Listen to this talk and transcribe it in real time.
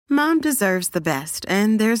Mom deserves the best,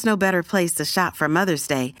 and there's no better place to shop for Mother's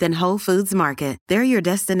Day than Whole Foods Market. They're your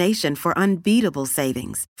destination for unbeatable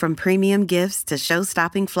savings, from premium gifts to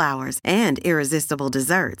show-stopping flowers and irresistible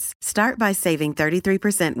desserts. Start by saving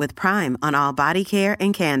 33% with Prime on all body care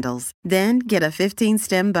and candles. Then get a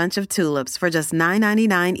 15-stem bunch of tulips for just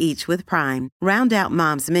 $9.99 each with Prime. Round out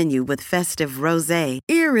Mom's menu with festive rosé,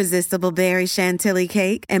 irresistible berry chantilly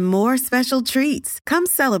cake, and more special treats. Come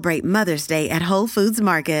celebrate Mother's Day at Whole Foods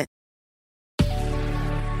Market.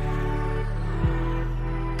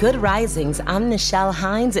 Good risings, I'm Nichelle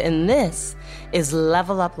Hines, and this is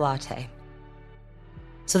Level Up Latte.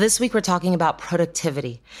 So this week we're talking about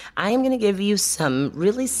productivity. I am going to give you some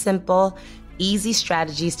really simple, easy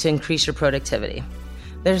strategies to increase your productivity.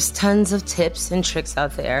 There's tons of tips and tricks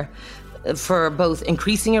out there for both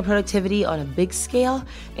increasing your productivity on a big scale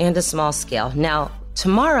and a small scale. Now,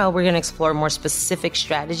 tomorrow, we're going to explore more specific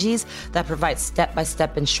strategies that provide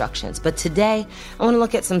step-by-step instructions. But today, I want to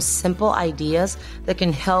look at some simple ideas that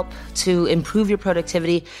can help to improve your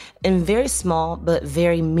productivity in very small but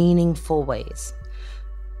very meaningful ways.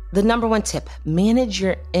 The number one tip, manage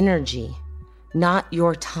your energy, not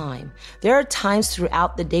your time. There are times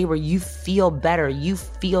throughout the day where you feel better, you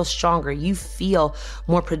feel stronger, you feel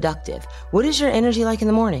more productive. What is your energy like in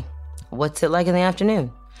the morning? What's it like in the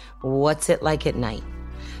afternoon? What's it like at night?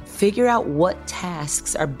 Figure out what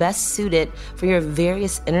tasks are best suited for your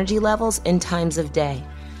various energy levels and times of day.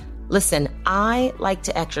 Listen, I like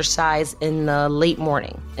to exercise in the late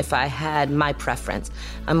morning if I had my preference.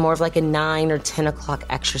 I'm more of like a 9 or 10 o'clock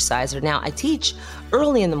exerciser. Now, I teach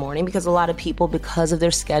early in the morning because a lot of people, because of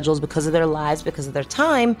their schedules, because of their lives, because of their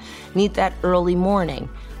time, need that early morning.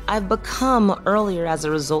 I've become earlier as a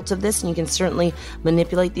result of this, and you can certainly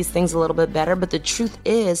manipulate these things a little bit better. But the truth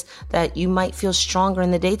is that you might feel stronger in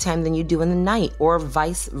the daytime than you do in the night, or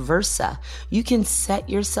vice versa. You can set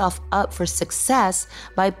yourself up for success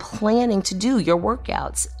by planning to do your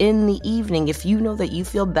workouts in the evening. If you know that you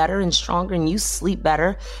feel better and stronger and you sleep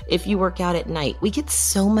better if you work out at night. We get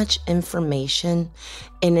so much information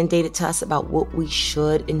inundated to us about what we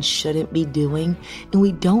should and shouldn't be doing, and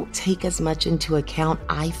we don't take as much into account,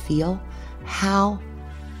 I feel, how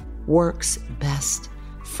works best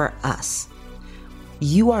for us.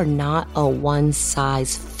 You are not a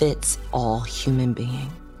one-size-fits-all human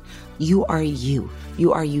being. You are you.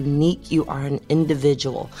 You are unique. You are an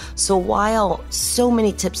individual. So while so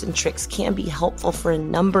many tips and tricks can be helpful for a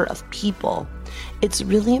number of people, it's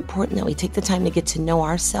really important that we take the time to get to know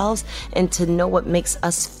ourselves and to know what makes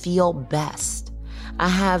us feel best. I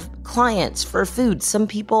have clients for food. Some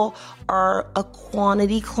people are a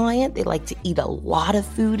quantity client. They like to eat a lot of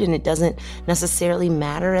food and it doesn't necessarily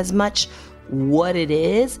matter as much what it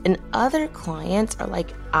is. And other clients are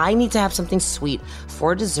like, I need to have something sweet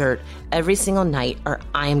for dessert every single night or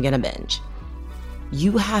I am going to binge.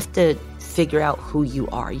 You have to figure out who you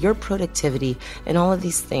are. Your productivity and all of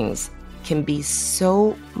these things can be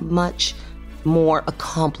so much more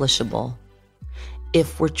accomplishable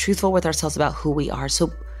if we're truthful with ourselves about who we are.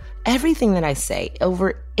 So everything that I say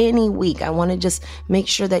over any week, I want to just make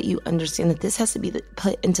sure that you understand that this has to be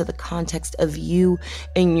put into the context of you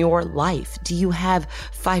and your life. Do you have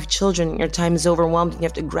 5 children and your time is overwhelmed and you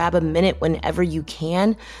have to grab a minute whenever you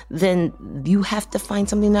can? Then you have to find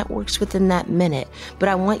something that works within that minute. But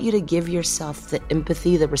I want you to give yourself the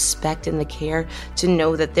empathy, the respect, and the care to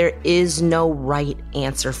know that there is no right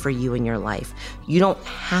answer for you in your life. You don't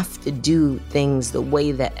have to do things the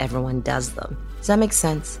way that everyone does them. Does that make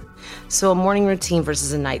sense? So a morning routine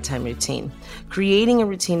versus a nighttime routine. Creating a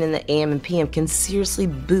routine in the AM and PM can seriously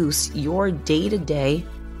boost your day-to-day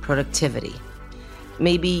productivity.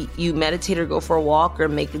 Maybe you meditate or go for a walk or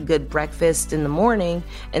make a good breakfast in the morning,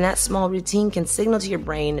 and that small routine can signal to your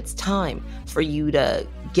brain it's time for you to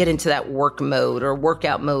get into that work mode or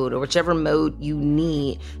workout mode or whichever mode you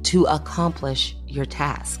need to accomplish your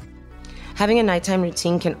task. Having a nighttime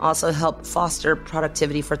routine can also help foster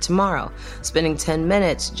productivity for tomorrow. Spending 10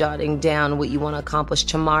 minutes jotting down what you want to accomplish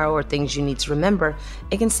tomorrow or things you need to remember,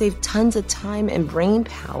 it can save tons of time and brain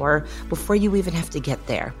power before you even have to get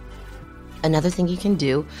there. Another thing you can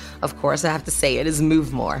do, of course, I have to say it, is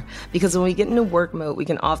move more. Because when we get into work mode, we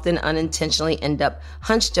can often unintentionally end up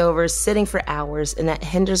hunched over, sitting for hours, and that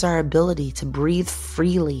hinders our ability to breathe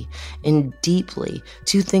freely and deeply,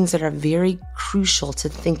 2 things that are very crucial to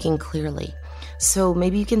thinking clearly. So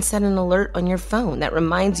maybe you can set an alert on your phone that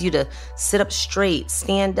reminds you to sit up straight,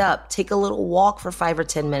 stand up, take a little walk for 5 or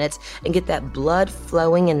 10 minutes, and get that blood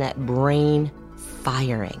flowing and that brain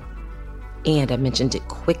firing. And I mentioned it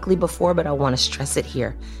quickly before, but I want to stress it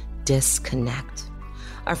here. Disconnect.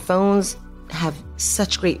 Our phones have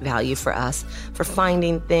such great value for us, for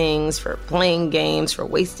finding things, for playing games, for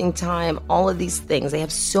wasting time, all of these things. They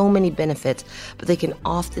have so many benefits, but they can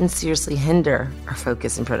often seriously hinder our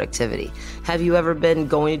focus and productivity. Have you ever been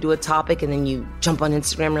going to do a topic and then you jump on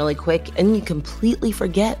Instagram really quick and you completely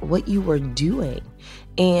forget what you were doing?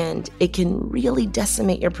 And it can really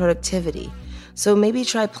decimate your productivity. So maybe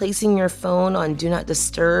try placing your phone on Do Not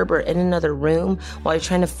Disturb or in another room while you're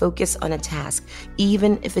trying to focus on a task,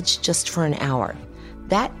 even if it's just for an hour.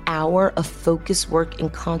 That hour of focus, work,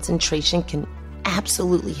 and concentration can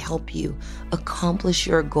absolutely help you accomplish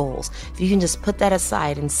your goals. If you can just put that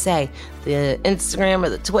aside and say the Instagram or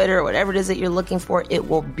the Twitter or whatever it is that you're looking for, it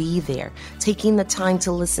will be there. Taking the time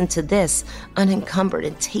to listen to this unencumbered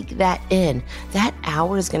and take that in, that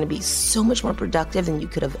hour is going to be so much more productive than you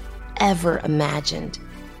could have ever imagined.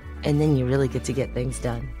 And then you really get to get things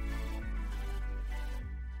done.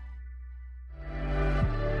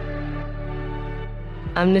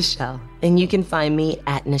 I'm Nichelle, and you can find me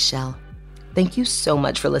at Nichelle. Thank you so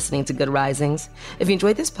much for listening to Good Risings. If you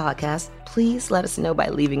enjoyed this podcast, please let us know by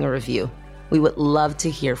leaving a review. We would love to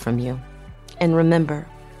hear from you. And remember,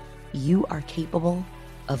 you are capable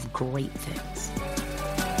of great things.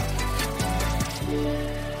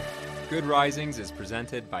 Good Risings is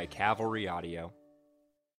presented by Cavalry Audio.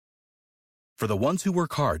 For the ones who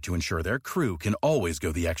work hard to ensure their crew can always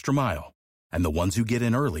go the extra mile, and the ones who get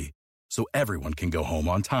in early so everyone can go home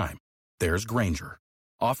on time, there's Grainger,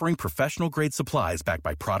 offering professional-grade supplies backed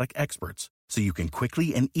by product experts so you can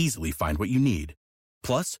quickly and easily find what you need.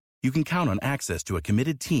 Plus, you can count on access to a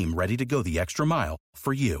committed team ready to go the extra mile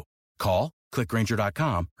for you. Call, click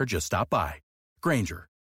Grainger.com, or just stop by. Grainger,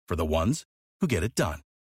 for the ones who get it done.